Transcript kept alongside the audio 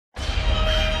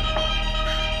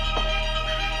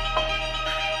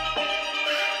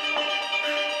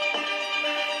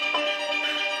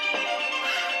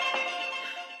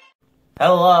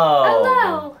Hello!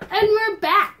 Hello! And we're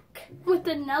back with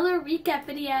another recap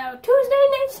video. Tuesday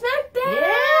Night Smackdown!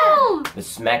 Yeah. The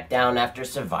Smackdown after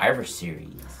Survivor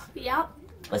Series. Yep.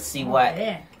 Let's see what...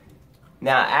 Yeah.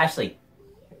 Now, Ashley,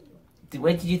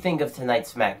 what did you think of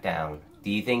tonight's Smackdown? Do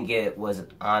you think it was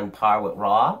on par with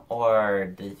Raw, or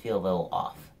did it feel a little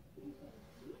off?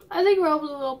 I think Raw was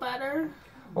a little better.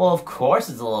 Well, of course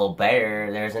it's a little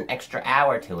better. There's an extra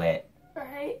hour to it.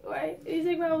 Right. You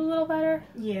think Raw was a little better?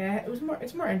 Yeah, it's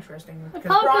more interesting. Because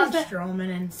Braun Braun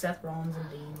Strowman and Seth Rollins and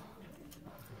Dean.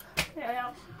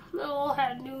 Yeah. They all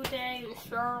had New Day and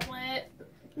Charlotte.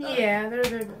 Yeah, they're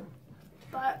good.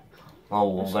 But...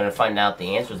 Well, we're going to find out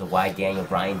the answers of why Daniel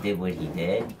Bryan did what he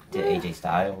did to AJ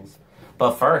Styles.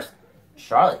 But first,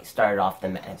 Charlotte started off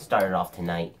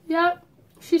tonight. Yep.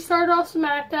 She started off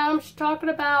SmackDown. She's talking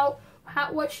about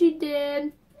what she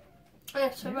did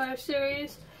in Survivor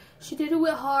Series. She did it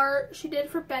with Hart. She did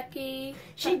it for Becky.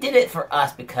 She did it for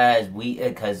us because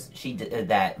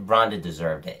that Ronda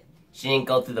deserved it. She didn't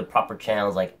go through the proper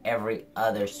channels like every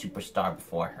other superstar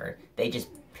before her. They just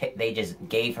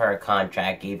gave her a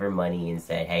contract, gave her money, and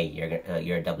said, "Hey, you're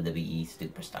a WWE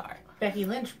superstar." Becky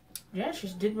Lynch. Yeah, she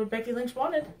did what Becky Lynch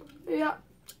wanted. Yeah.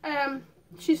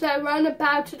 She said, "Ronda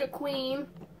bowed to the Queen,"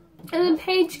 and then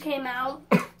Paige came out.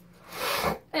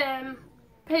 And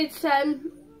Paige said,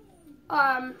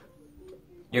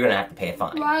 "You're gonna have to pay a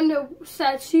fine." Ronda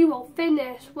said she will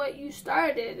finish what you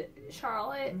started,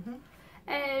 Charlotte. Mm-hmm.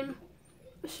 And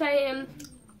saying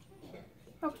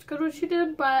that was good what she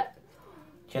did, but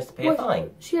she has to pay a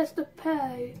fine. She has to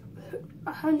pay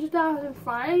 $100,000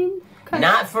 fine.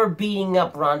 Not for beating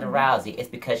up Ronda Rousey. It's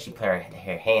because she put her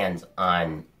hands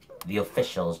on the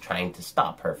officials trying to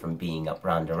stop her from beating up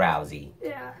Ronda Rousey.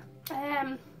 Yeah.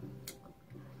 And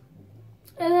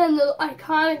then the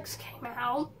Iconics came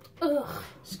out. Ugh.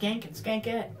 Skank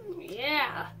it.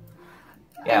 Yeah.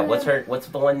 Yeah. What's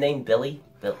the one name? Billy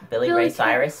Ray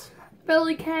Cyrus.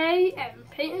 Billy Kay and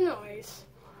Peyton Royce.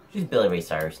 She's Billy Ray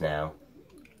Cyrus now.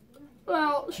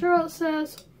 Well, Charlotte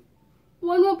says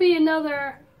one will be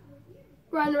another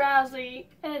Ronda Rousey,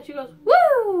 and then she goes,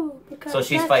 "Woo!" Because so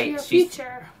she's that's fighting. your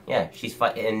future. Yeah, she's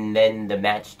fighting, and then the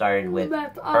match started with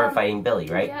her fighting Billy,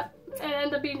 right? Yep, and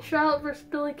ended up being Charlotte versus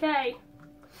Billy Kay.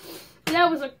 And that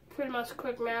was a pretty much a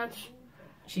quick match.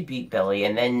 She beat Billy,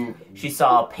 and then she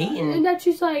saw Peyton. And then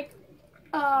she's like,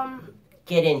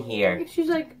 "Get in here." She's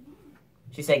like,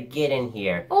 she said, "Get in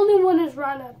here." Only one is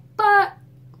Ronda, but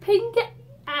Peyton,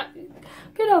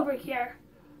 get over here.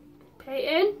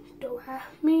 Peyton, don't have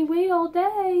me wait all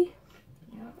day.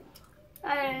 Yeah.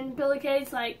 And Billy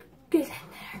Kay's like, "Get in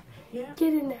there. Yeah.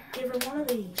 Get in there. Give her one of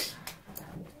these."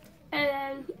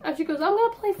 And she goes, "I'm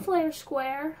gonna play Flair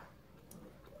Square."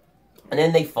 And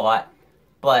then they fought,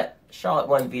 but Charlotte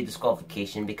won via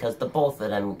disqualification because the both of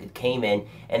them came in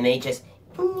and they just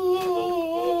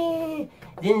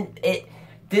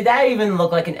did that even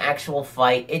look like an actual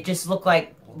fight? It just looked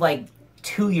like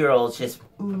 2-year-olds just.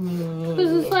 This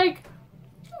is like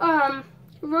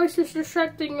Royce is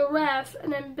distracting the ref,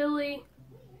 and then Billy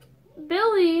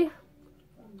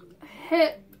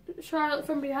hit Charlotte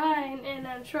from behind, and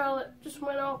then Charlotte just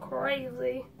went all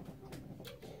crazy.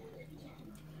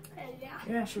 And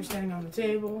yeah, she was standing on the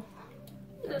table.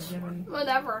 Just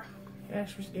whatever. Yeah,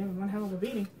 she was giving one hell of a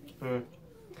beating.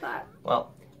 But,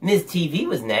 well, Ms. TV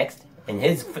was next, and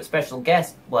his special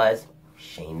guest was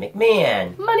Shane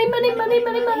McMahon. Money.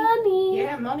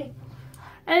 Yeah, money.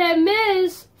 And then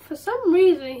Miz, for some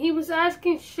reason, he was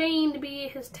asking Shane to be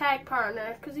his tag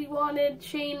partner because he wanted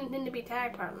Shane and him to be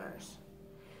tag partners.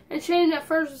 And Shane at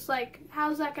first was like,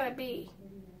 "How's that gonna be?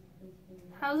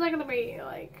 How's that gonna be?"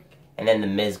 Like. And then the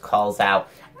Miz calls out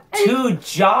 2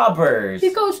 jobbers.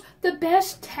 He goes, "The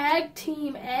best tag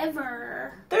team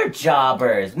ever." They're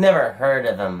jobbers. Never heard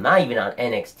of them. Not even on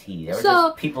NXT. They were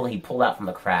just people he pulled out from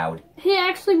the crowd. He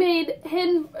actually made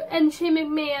him and Shane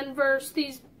McMahon versus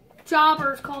these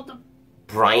jobbers called the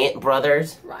Bryant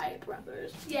Brothers. Bryant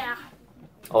Brothers. Yeah.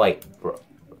 Oh, wait.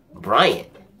 Bryant?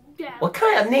 Yeah. What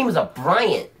kind of name is a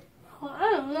Bryant? Well, I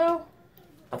don't know.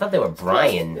 I thought they were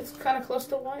Brian. It's kind of close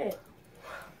to Wyatt.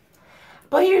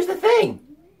 But here's the thing.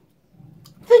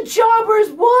 The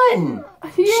jobbers won.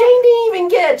 Yeah. Shane didn't even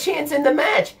get a chance in the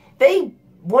match.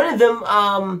 One of them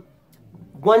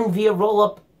won via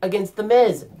roll-up against The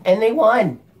Miz, and they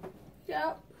won.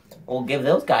 Yeah. We'll give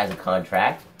those guys a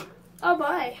contract. Oh,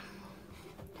 boy.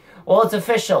 Well, it's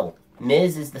official.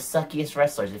 Miz is the suckiest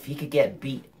wrestler. If he could get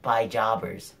beat by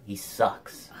jobbers, he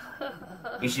sucks.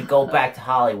 You should go back to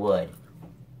Hollywood.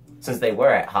 Since they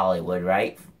were at Hollywood,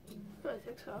 right? I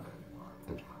think so.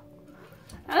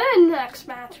 And then next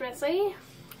match, Missy.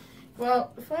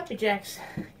 Well, Flappy Jacks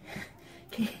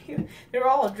They were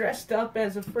all dressed up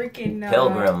as a freaking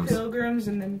pilgrims,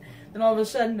 and then all of a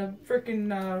sudden a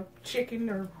freaking chicken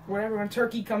or whatever, a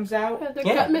turkey comes out.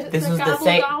 This was the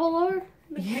same.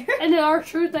 Yeah. And then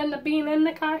R-Truth ended up being in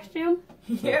the costume.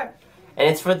 Yeah. And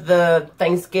it's for the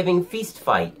Thanksgiving feast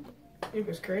fight. It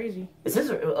was crazy. Is this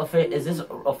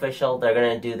official? They're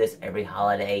gonna do this every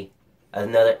holiday.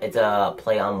 It's a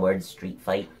play on words street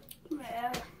fight.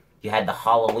 Yeah. You had the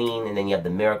Halloween, and then you have the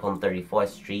Miracle on 34th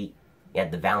Street. You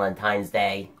had the Valentine's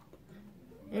Day.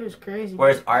 It was crazy.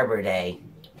 Where's Arbor Day?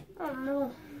 I don't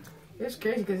know. It was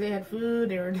crazy because they had food.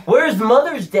 They were. Where's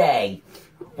Mother's Day?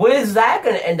 What is that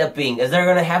going to end up being? Is they're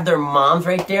going to have their moms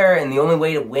right there, and the only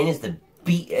way to win is to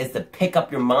pick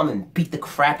up your mom and beat the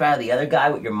crap out of the other guy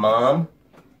with your mom?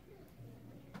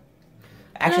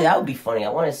 Actually, that would be funny. I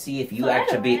want to see if you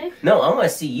No, I want to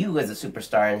see you as a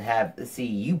superstar and see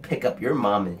you pick up your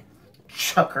mom and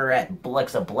chuck her at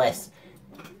Alexa Bliss.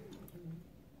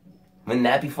 Wouldn't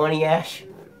that be funny, Ash?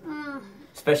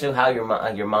 Especially how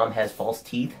your mom has false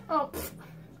teeth. Oh.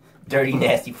 Dirty,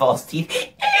 nasty, false teeth. Ew,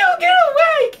 get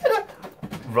away! Get up.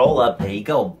 Roll up. There you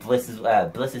go. Bliss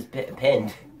is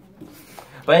pinned.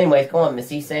 But anyways, go on,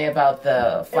 Missy. Say about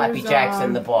the Flappy Jacks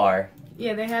in the bar.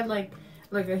 Yeah, they had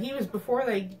he was before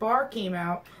the bar came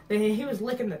out. He was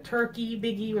licking the turkey.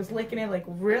 Biggie was licking it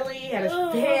really. He had his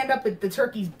hand up at the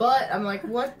turkey's butt. I'm like,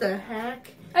 what the heck?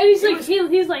 And he's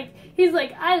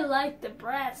like, I like the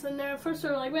breasts. And they're first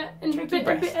they're like, and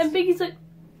Biggie's like,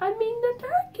 I mean the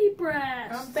turkey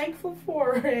breast. I'm thankful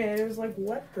for it. It was like,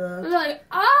 what the? They're like,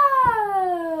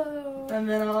 oh. And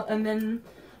then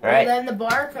the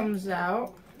bar comes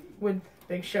out with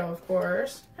Big Show, of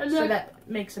course. And so that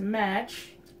makes a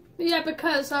match. Yeah,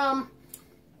 because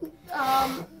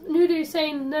New Day's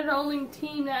saying they're the only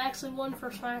team that actually won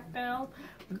for SmackDown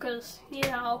because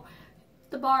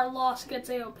the bar lost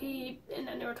against AOP, and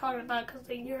then they were talking about because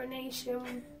the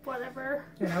urination, whatever.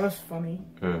 Yeah, that was funny.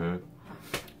 Mm-hmm.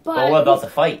 But what about the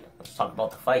fight? Let's talk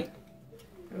about the fight.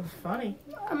 It was funny.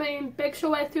 I mean, Big Show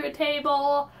went through a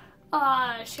table.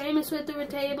 Sheamus went through a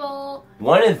table.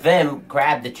 One of them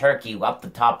grabbed the turkey up the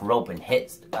top rope and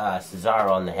hit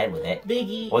Cesaro on the head with it.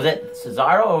 Biggie. Was it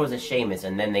Cesaro or was it Sheamus?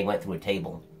 And then they went through a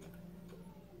table.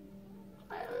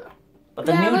 I don't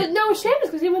know. But no, Sheamus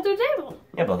because he went through a table.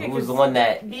 Yeah, but who was the one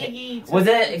that... Biggie... Was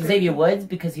it Xavier Woods?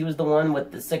 Because he was the one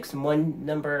with the 6-1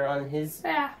 number on his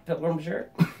pilgrim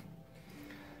shirt?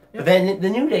 But then the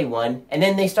New Day won, and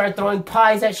then they started throwing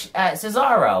pies at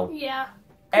Cesaro. Yeah.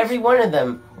 Every one of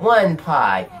them, 1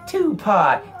 pie, 2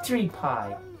 pie, 3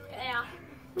 pie. Yeah.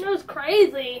 It was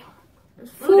crazy. There's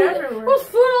food everywhere. There was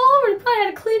food all over. They probably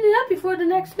had to clean it up before the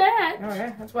next match. Oh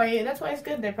yeah, that's why it's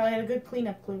good. They probably had a good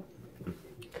cleanup crew.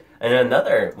 And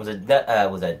another was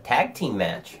a tag team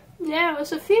match. Yeah, it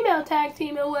was a female tag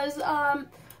team. It was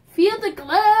Feel the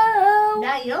Glow,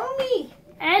 Naomi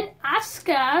and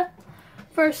Asuka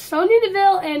for Sonya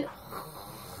Deville and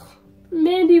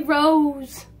Mandy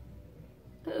Rose.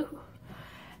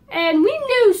 And we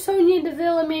knew Sonya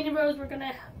Deville and Mandy Rose were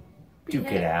gonna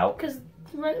duke it out because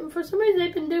for some reason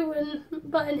they've been doing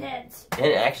button heads. And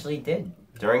it actually did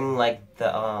during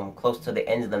the close to the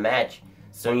end of the match.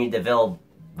 Sonya Deville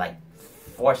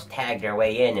force tagged her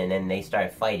way in, and then they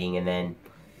started fighting, and then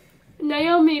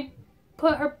Naomi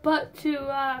put her butt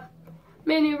to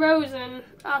Mandy Rose, and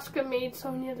Asuka made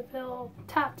Sonya Deville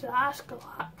tap to Asuka a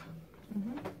lot.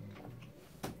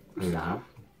 Mm-hmm. So.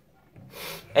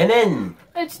 And then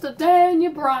It's the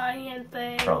Daniel Bryan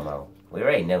thing. Promo. We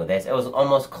already know this. It was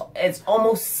it's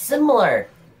almost similar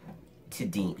to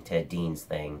Dean's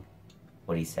thing.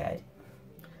 What he said.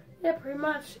 Yeah, pretty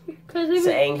much.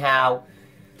 Saying how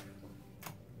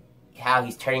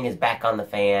he's turning his back on the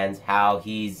fans, how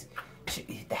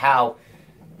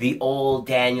the old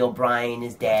Daniel Bryan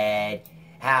is dead,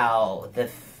 how the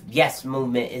Yes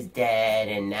movement is dead,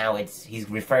 and now he's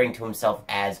referring to himself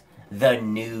as the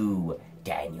new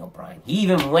Daniel Bryan. He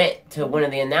even went to one of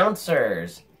the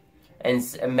announcers and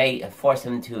force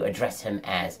him to address him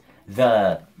as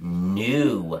the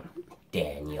new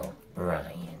Daniel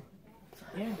Bryan.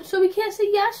 Yeah. So we can't say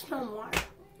yes no more.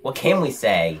 What can we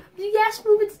say? The yes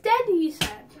movement's dead, he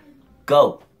said.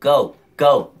 Go, go,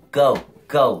 go, go,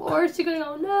 go. Or is he gonna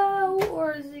go no?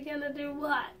 Or is he gonna do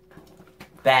what?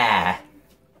 Bah.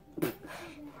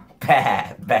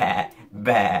 Bah, bah,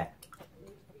 bah.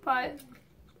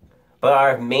 But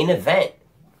our main event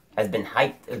has been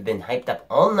hyped up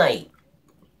all night.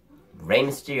 Rey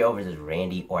Mysterio versus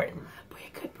Randy Orton.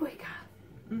 Booyaka.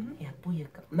 Mm-hmm. Yeah,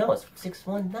 booyaka. No, it's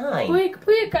 619.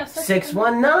 Booyaka.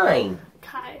 619.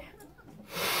 Okay.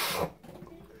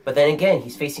 But then again,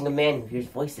 he's facing a man who hears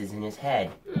voices in his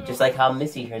head. Just like how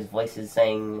Missy hears voices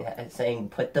saying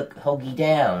put the hoagie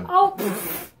down. Oh.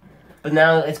 But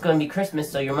now it's going to be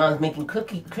Christmas, so your mom's making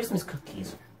Christmas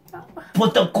cookies.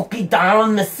 Put the cookie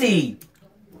down, Missy.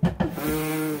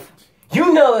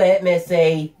 You know it,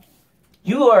 Missy.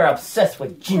 You are obsessed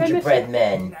with gingerbread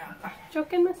men.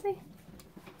 Joking, Missy?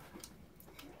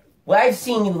 Well, I've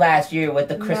seen you last year with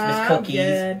the Christmas cookies.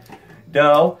 Good.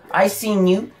 No, I seen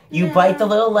you. You bite the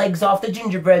little legs off the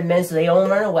gingerbread men so they don't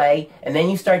run away, and then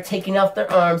you start taking off their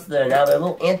arms so now they're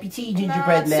little amputee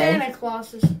gingerbread men. Santa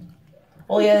Clauses.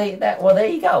 Oh yeah, well there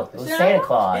you go. It was Santa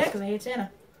Claus. Yeah, because I hate Santa.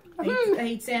 I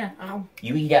hate Santa. Ow.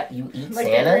 You eat Like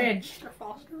Santa? the fridge.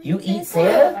 You eat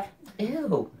Santa?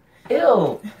 Ew.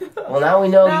 Well, now we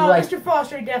know No, you like. Mr.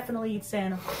 Foster definitely eats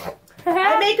Santa.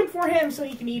 I make him for him so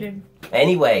he can eat him.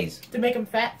 Anyways. To make him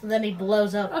fat, so then he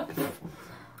blows up.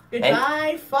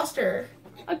 Goodbye, Foster.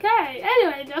 Okay,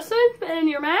 anyway, Justin, and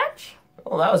your match?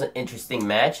 Well, that was an interesting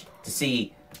match to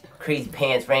see Crazy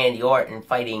Pants Randy Orton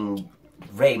fighting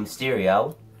Rey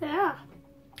Mysterio. Yeah.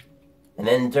 And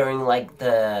then during, like,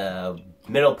 the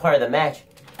middle part of the match,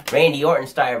 Randy Orton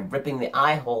started ripping the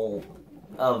eye hole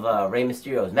of Rey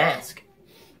Mysterio's mask.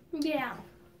 Yeah.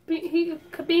 He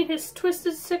could be his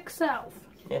twisted sick self.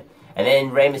 Yeah. And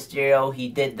then Rey Mysterio, he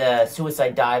did the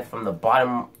suicide dive from the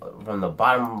bottom,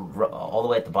 all the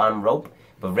way at the bottom rope.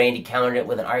 But Randy countered it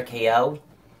with an RKO.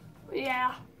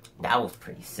 Yeah. That was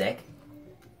pretty sick.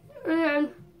 And,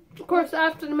 of course,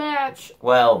 after the match...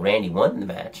 Well, Randy won the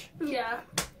match. Yeah.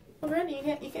 Well, Randy,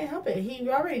 you can't help it. He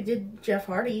already did Jeff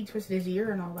Hardy. He twisted his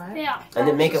ear and all that. Yeah. And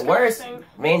to make it worse, disgusting.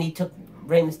 Randy took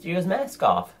Rey Mysterio's mask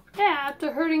off. Yeah,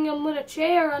 after hurting him with a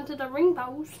chair onto the ring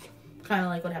post. Kind of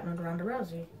like what happened to Ronda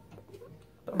Rousey.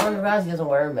 But Ronda Rousey doesn't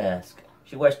wear a mask.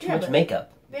 She wears too much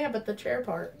makeup. Yeah, but the chair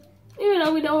part. Even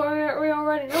though we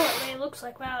already know what Ray looks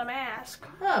like without a mask.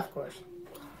 Oh, of course.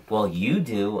 Well, you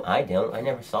do. I don't. I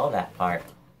never saw that part.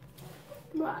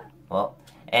 What? Well,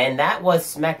 and that was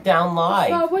SmackDown Live.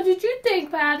 So, what did you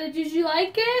think, Pat? Did you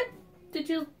like it? Did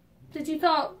you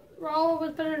thought Raw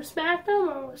was better than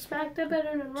SmackDown, or was SmackDown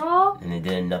better than Raw? And they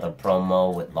did another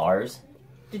promo with Lars.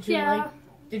 Did you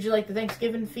like the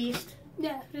Thanksgiving feast?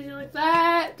 Yeah. Did you like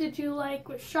that? Did you like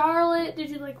with Charlotte? Did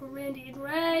you like with Randy and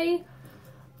Ray?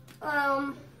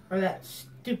 Or that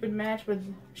stupid match with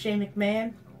Shane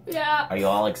McMahon? Yeah. Are you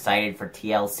all excited for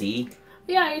TLC?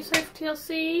 Yeah, are you excited for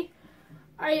TLC?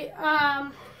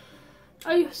 Are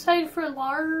you excited for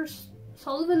Lars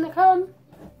Sullivan to come?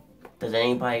 Does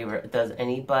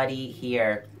anybody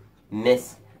here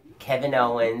miss Kevin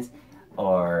Owens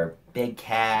or Big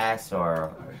Cass,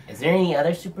 or is there any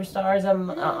other superstars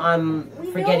I'm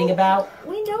forgetting about?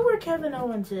 We know where Kevin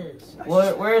Owens is.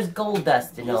 Where's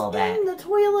Goldust and all that? He's in the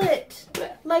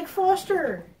toilet, like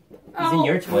Foster. He's in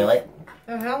your toilet.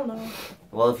 Oh, hell no.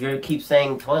 Well, if you keep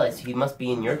saying toilets, he must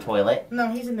be in your toilet. No,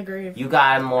 he's in the grave. You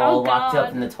got him all locked God.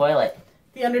 up in the toilet.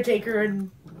 The Undertaker and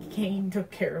Kane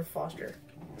took care of Foster.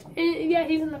 Yeah,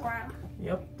 he's in the ground.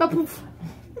 Yep. Poof.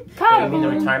 You mean the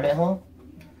retirement home?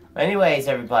 Anyways,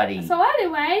 everybody. So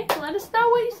anyway, let us know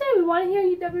what you say. We want to hear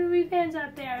you WWE fans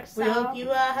out there. So We hope you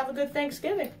have a good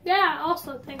Thanksgiving. yeah,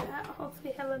 also think that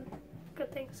hopefully have a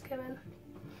good Thanksgiving.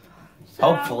 So,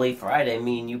 Hopefully Friday,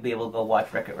 me and you be able to go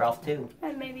watch Wreck-It Ralph too.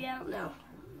 And maybe, I don't know.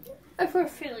 If we're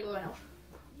feeling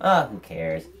well. Who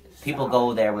cares? People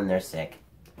go there when they're sick.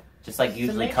 Just like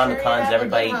usually make Comic Cons, sure you have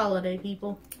everybody. a good holiday,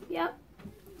 people. Yep.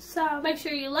 So make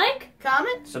sure you like,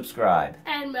 Comment. Subscribe.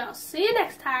 and we'll see you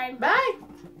next time. Bye.